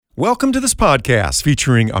Welcome to this podcast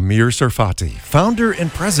featuring Amir Tsarfati, founder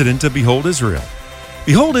and president of Behold Israel.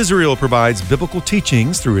 Behold Israel provides biblical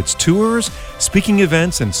teachings through its tours, speaking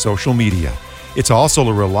events, and social media. It's also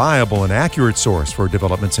a reliable and accurate source for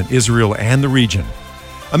developments in Israel and the region.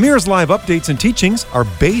 Amir's live updates and teachings are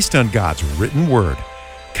based on God's written word.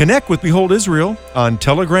 Connect with Behold Israel on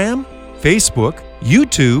Telegram, Facebook,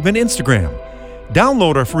 YouTube, and Instagram.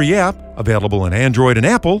 Download our free app, available on Android and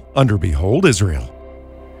Apple under Behold Israel.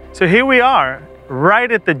 So here we are,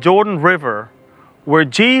 right at the Jordan River, where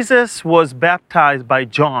Jesus was baptized by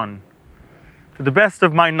John. To the best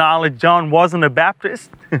of my knowledge, John wasn't a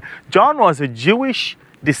Baptist. John was a Jewish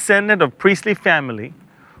descendant of priestly family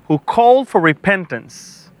who called for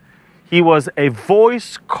repentance. He was a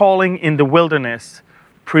voice calling in the wilderness,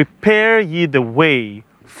 "Prepare ye the way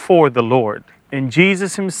for the Lord." And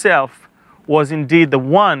Jesus himself was indeed the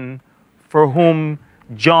one for whom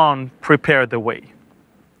John prepared the way.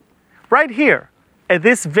 Right here, at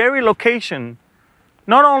this very location,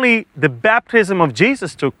 not only the baptism of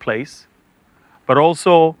Jesus took place, but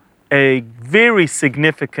also a very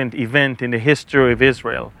significant event in the history of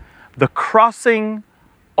Israel, the crossing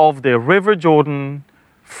of the River Jordan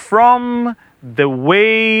from the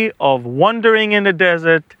way of wandering in the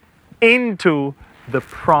desert into the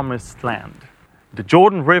promised land. The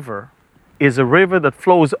Jordan River is a river that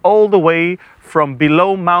flows all the way from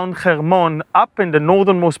below Mount Hermon up in the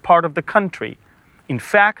northernmost part of the country. In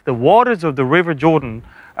fact, the waters of the River Jordan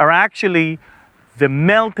are actually the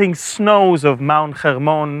melting snows of Mount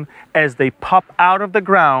Hermon as they pop out of the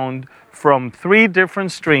ground from 3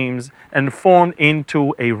 different streams and form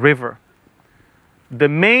into a river. The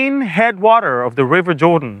main headwater of the River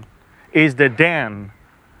Jordan is the Dan,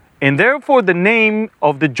 and therefore the name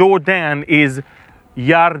of the Jordan is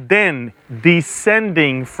Yarden,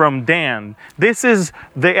 descending from Dan. This is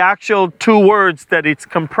the actual 2 words that it's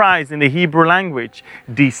comprised in the Hebrew language,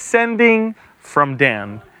 descending from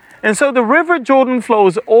Dan. And so the River Jordan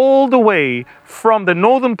flows all the way from the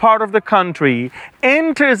northern part of the country,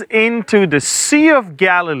 enters into the Sea of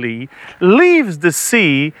Galilee, leaves the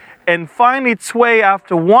sea, and finds its way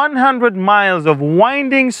after 100 miles of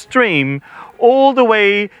winding stream all the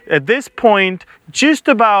way at this point just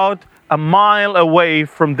about a mile away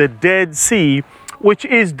from the Dead Sea, which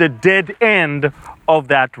is the dead end of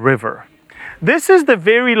that river. This is the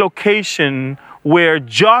very location where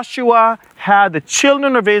Joshua had the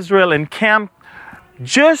children of Israel encamped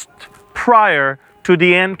just prior to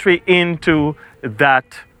the entry into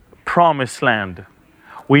that promised land.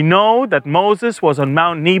 We know that Moses was on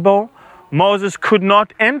Mount Nebo. Moses could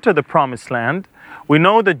not enter the promised land. We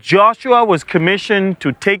know that Joshua was commissioned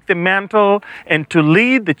to take the mantle and to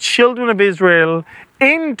lead the children of Israel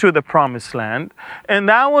into the promised land. And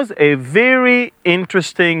that was a very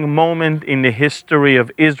interesting moment in the history of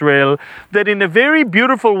Israel that in a very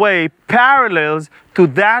beautiful way parallels to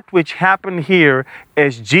that which happened here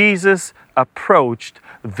as Jesus approached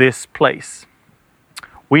this place.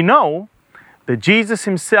 We know that Jesus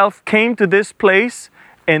himself came to this place,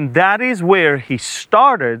 and that is where he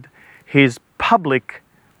started his public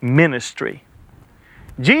ministry.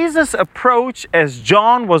 Jesus approached as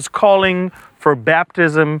John was calling for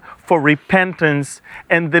baptism, for repentance,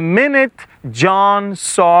 and the minute John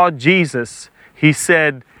saw Jesus, he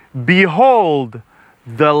said, "Behold,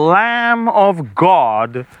 the Lamb of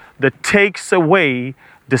God that takes away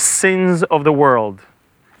the sins of the world."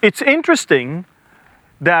 It's interesting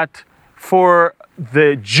that for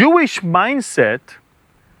the Jewish mindset,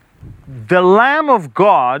 the Lamb of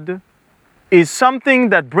God is something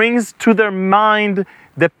that brings to their mind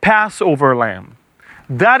the Passover lamb.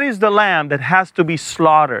 That is the lamb that has to be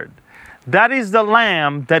slaughtered. That is the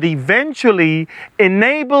lamb that eventually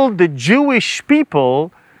enabled the Jewish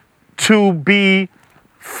people to be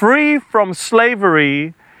free from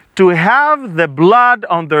slavery, to have the blood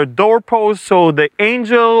on their doorposts so the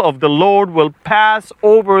angel of the Lord will pass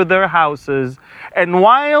over their houses. And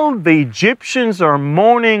while the Egyptians are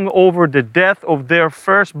mourning over the death of their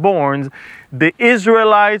firstborns, the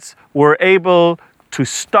Israelites were able to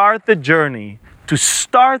start the journey, to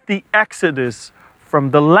start the exodus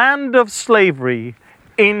from the land of slavery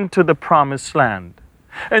into the promised land.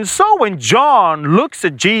 And so when John looks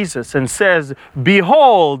at Jesus and says,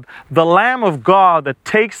 "Behold, the Lamb of God that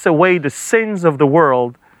takes away the sins of the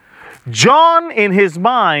world," John in his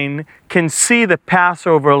mind can see the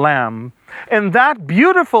Passover lamb. And that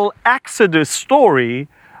beautiful Exodus story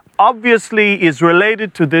obviously is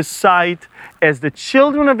related to this site as the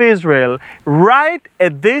children of Israel right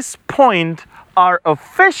at this point are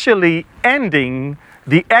officially ending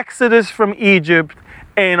the Exodus from Egypt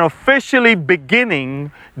and officially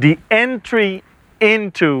beginning the entry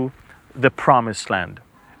into the promised land.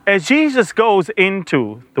 As Jesus goes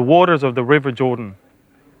into the waters of the River Jordan,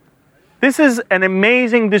 this is an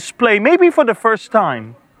amazing display, maybe for the first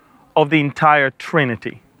time, of the entire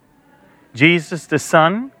Trinity. Jesus the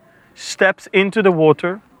Son steps into the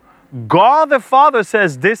water. God the Father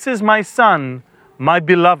says, "This is my Son, my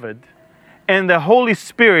beloved." And the Holy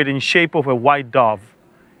Spirit, in shape of a white dove,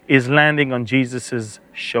 is landing on Jesus'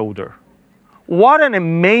 shoulder. What an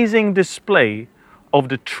amazing display of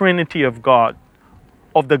the Trinity of God,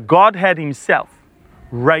 of the Godhead Himself,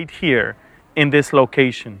 right here in this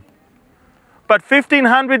location. But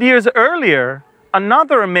 1,500 years earlier,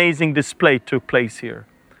 another amazing display took place here.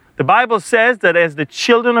 The Bible says that as the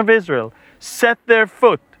children of Israel set their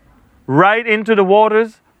foot right into the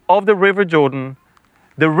waters of the River Jordan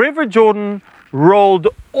rolled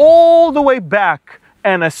all the way back,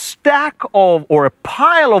 and a stack of, or a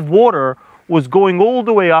pile of water was going all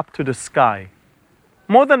the way up to the sky.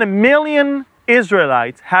 More than 1 million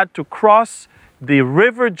Israelites had to cross the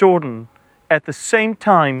River Jordan at the same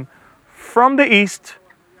time from the east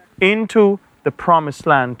into the promised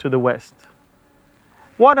land to the west.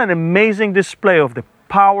 What an amazing display of the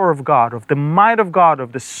power of God, of the might of God,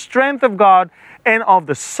 of the strength of God, and of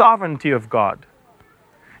the sovereignty of God.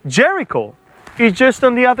 Jericho is just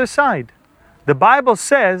on the other side. The Bible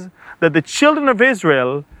says that the children of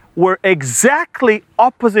Israel were exactly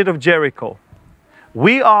opposite of Jericho.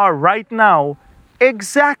 We are right now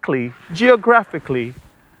exactly, geographically,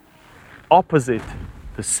 opposite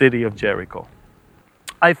the city of Jericho.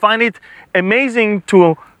 I find it amazing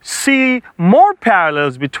to see more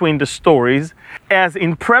parallels between the stories, as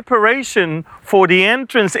in preparation for the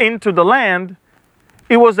entrance into the land,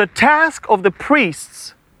 it was a task of the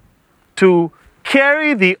priests to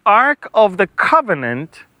carry the Ark of the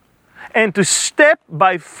Covenant and to step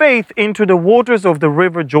by faith into the waters of the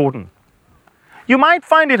River Jordan. You might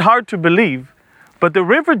find it hard to believe, but the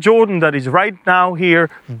River Jordan that is right now here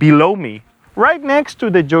below me, right next to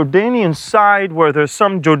the Jordanian side where there's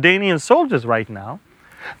some Jordanian soldiers right now,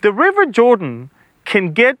 the River Jordan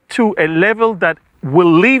can get to a level that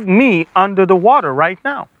will leave me under the water right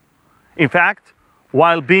now. In fact,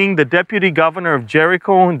 while being the deputy governor of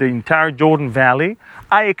Jericho and the entire Jordan Valley,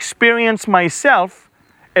 I experienced myself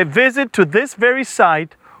a visit to this very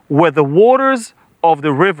site where the waters of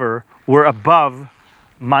the river were above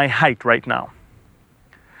my height right now.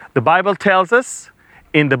 The Bible tells us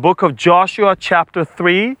in the book of Joshua chapter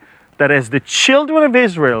 3 that as the children of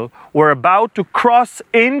Israel were about to cross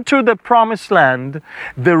into the promised land,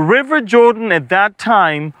 the River Jordan at that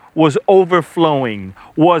time was overflowing,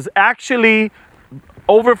 was actually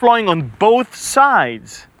overflowing on both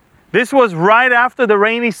sides. This was right after the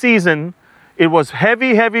rainy season. It was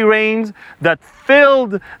heavy, heavy rains that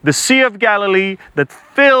filled the Sea of Galilee, that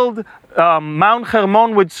filled Mount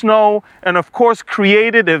Hermon with snow, and of course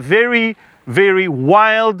created a very, very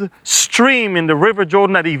wild stream in the River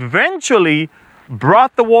Jordan that eventually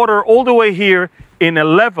brought the water all the way here in a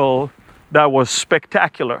level that was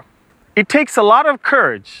spectacular. It takes a lot of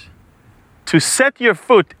courage to set your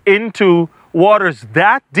foot into waters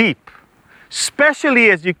that deep,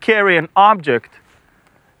 especially as you carry an object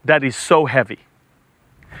that is so heavy.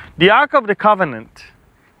 The Ark of the Covenant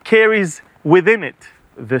carries within it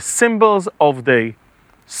the symbols of the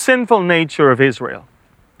sinful nature of Israel.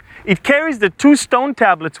 It carries the 2 stone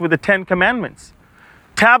tablets with the 10 commandments.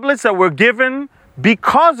 Tablets that were given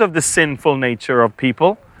because of the sinful nature of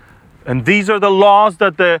people. And these are the laws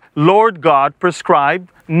that the Lord God prescribed,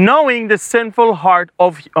 knowing the sinful heart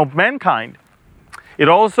of mankind. It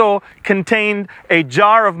also contained a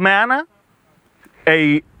jar of manna,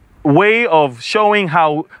 a way of showing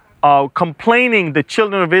how complaining the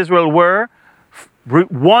children of Israel were,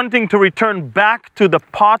 wanting to return back to the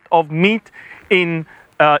pot of meat in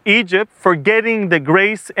Egypt, forgetting the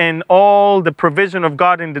grace and all the provision of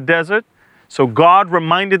God in the desert. So God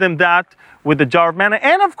reminded them that with the jar of manna.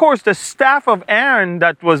 And of course, the staff of Aaron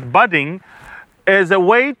that was budding as a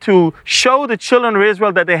way to show the children of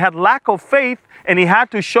Israel that they had lack of faith, and he had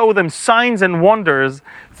to show them signs and wonders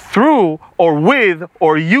through or with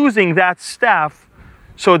or using that staff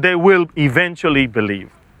so they will eventually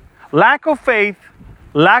believe. Lack of faith,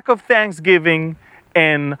 lack of thanksgiving,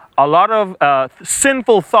 and a lot of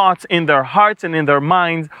sinful thoughts in their hearts and in their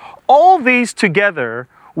minds, all these together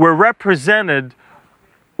were represented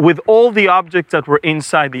with all the objects that were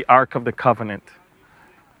inside the Ark of the Covenant.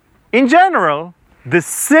 In general, the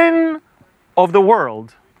sin of the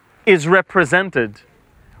world is represented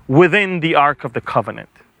within the Ark of the Covenant.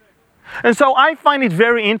 And so I find it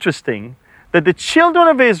very interesting that the children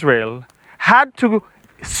of Israel had to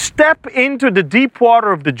step into the deep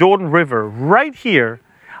water of the Jordan River right here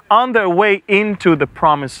on their way into the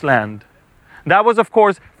promised land. That was, of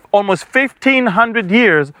course, almost 1,500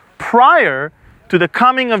 years prior to the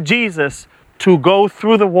coming of Jesus to go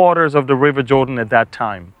through the waters of the River Jordan at that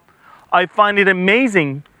time. I find it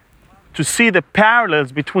amazing to see the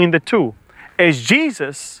parallels between the two. As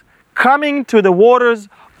Jesus coming to the waters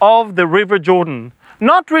of the River Jordan,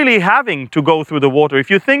 not really having to go through the water. If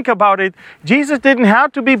you think about it, Jesus didn't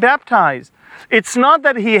have to be baptized. It's not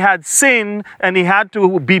that he had sin and he had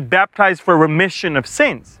to be baptized for remission of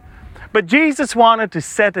sins. But Jesus wanted to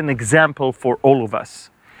set an example for all of us.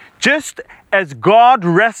 Just as God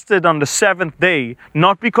rested on the seventh day,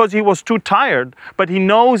 not because he was too tired, but he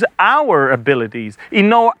knows our abilities, he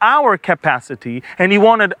knows our capacity, and he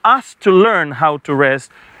wanted us to learn how to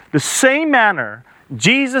rest. The same manner,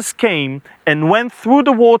 Jesus came and went through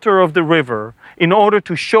the water of the river in order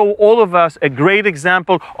to show all of us a great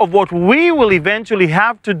example of what we will eventually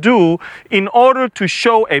have to do in order to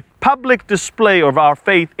show a public display of our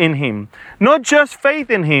faith in him. Not just faith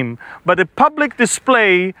in him, but a public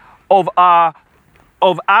display of our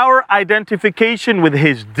identification with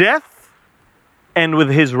his death and with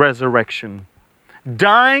his resurrection.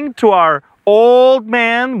 Dying to our old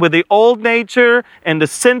man with the old nature and the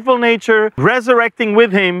sinful nature, resurrecting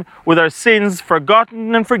with him with our sins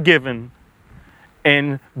forgotten and forgiven,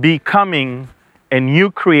 and becoming a new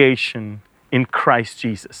creation in Christ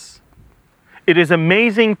Jesus. It is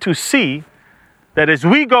amazing to see that as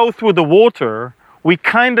we go through the water, we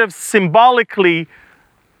kind of symbolically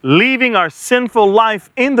leaving our sinful life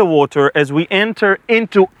in the water as we enter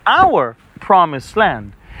into our promised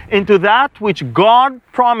land, into that which God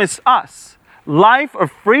promised us, life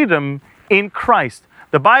of freedom in Christ.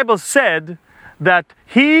 The Bible said that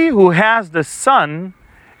he who has the Son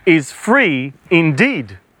is free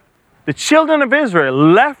indeed. The children of Israel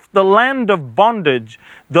left the land of bondage,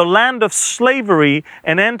 the land of slavery,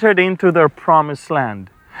 and entered into their promised land.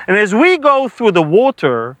 And as we go through the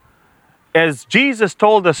water, as Jesus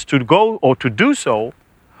told us to go or to do so,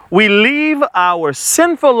 we leave our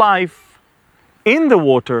sinful life in the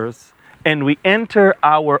waters and we enter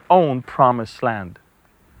our own promised land.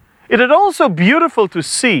 It is also beautiful to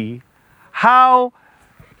see how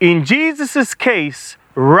in Jesus' case,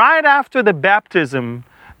 right after the baptism,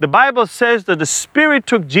 the Bible says that the Spirit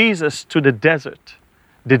took Jesus to the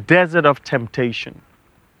desert of temptation.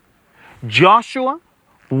 Joshua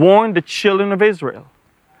warned the children of Israel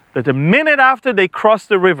that the minute after they cross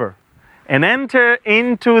the river and enter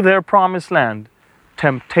into their promised land,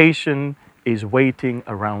 temptation is waiting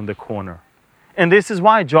around the corner. And this is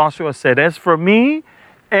why Joshua said, "As for me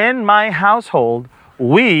and my household,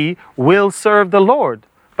 we will serve the Lord."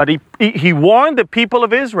 But he warned the people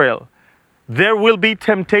of Israel, there will be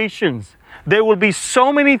temptations. There will be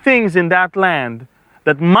so many things in that land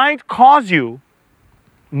that might cause you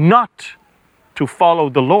not to follow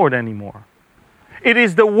the Lord anymore. It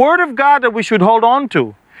is the Word of God that we should hold on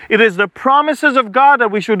to. It is the promises of God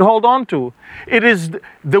that we should hold on to. It is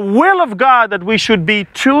the will of God that we should be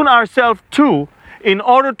tune ourselves to in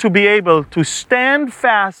order to be able to stand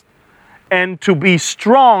fast and to be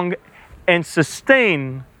strong and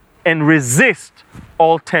sustain and resist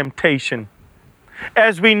all temptation.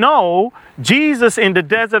 As we know, Jesus in the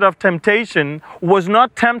desert of temptation was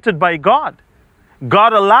not tempted by God.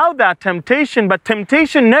 God allowed that temptation, but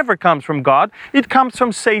temptation never comes from God. It comes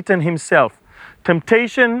from Satan himself.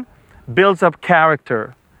 Temptation builds up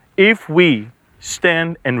character if we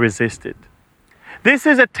stand and resist it. This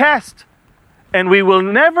is a test, and we will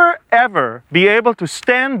never ever be able to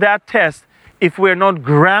stand that test if we're not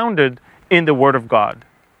grounded in the Word of God.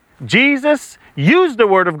 Jesus used the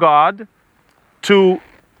Word of God to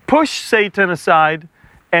push Satan aside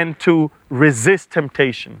and to resist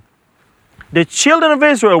temptation. The children of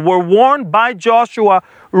Israel were warned by Joshua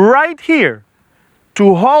right here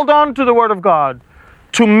to hold on to the Word of God,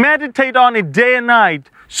 to meditate on it day and night,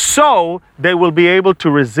 so they will be able to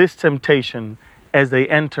resist temptation as they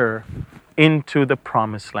enter into the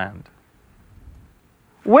promised land.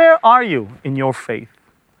 Where are you in your faith?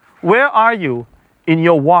 Where are you in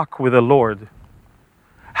your walk with the Lord?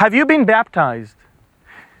 Have you been baptized?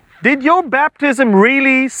 Did your baptism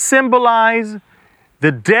really symbolize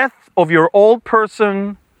the death of your old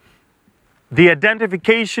person, the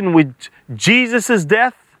identification with Jesus'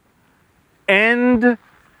 death? And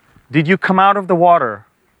did you come out of the water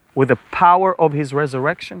with the power of his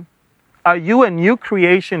resurrection? Are you a new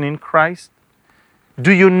creation in Christ?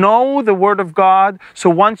 Do you know the Word of God? So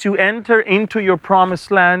once you enter into your promised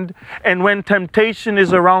land, and when temptation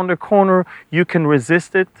is around the corner, you can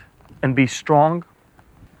resist it and be strong?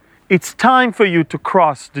 It's time for you to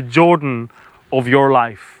cross the Jordan of your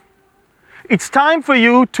life. It's time for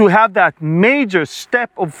you to have that major step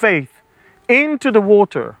of faith into the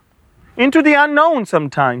water, into the unknown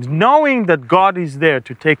sometimes, knowing that God is there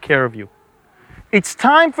to take care of you. It's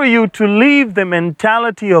time for you to leave the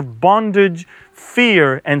mentality of bondage,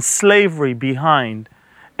 fear, and slavery behind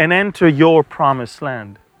and enter your promised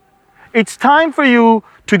land. It's time for you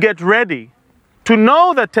to get ready, to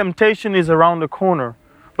know that temptation is around the corner,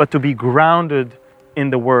 but to be grounded in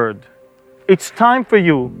the Word. It's time for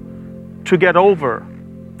you to get over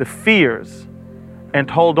the fears and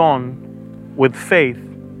hold on with faith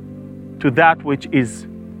to that which is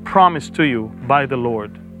promised to you by the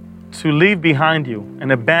Lord. To leave behind you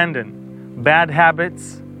and abandon bad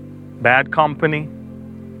habits, bad company,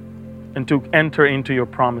 and to enter into your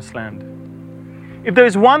promised land. If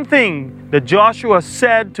there's one thing that Joshua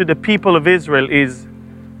said to the people of Israel is,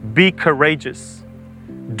 be courageous,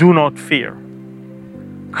 do not fear.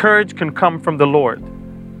 Courage can come from the Lord.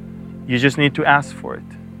 You just need to ask for it.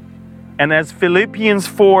 And as Philippians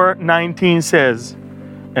 4:19 says,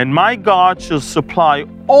 and my God shall supply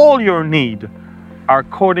all your need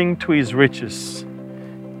according to his riches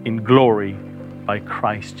in glory by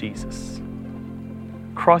Christ Jesus.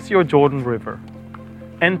 Cross your Jordan River.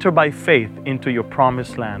 Enter by faith into your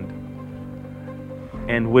promised land.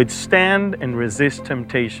 And withstand and resist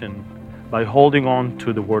temptation by holding on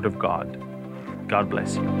to the Word of God. God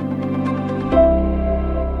bless you.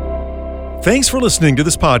 Thanks for listening to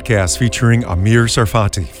this podcast featuring Amir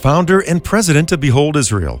Tsarfati, founder and president of Behold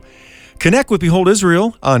Israel. Connect with Behold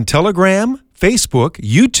Israel on Telegram, Facebook,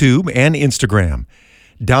 YouTube, and Instagram.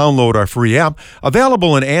 Download our free app,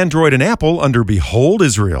 available on Android and Apple under Behold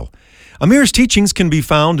Israel. Amir's teachings can be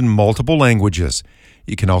found in multiple languages.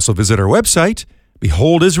 You can also visit our website,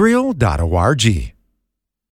 beholdisrael.org.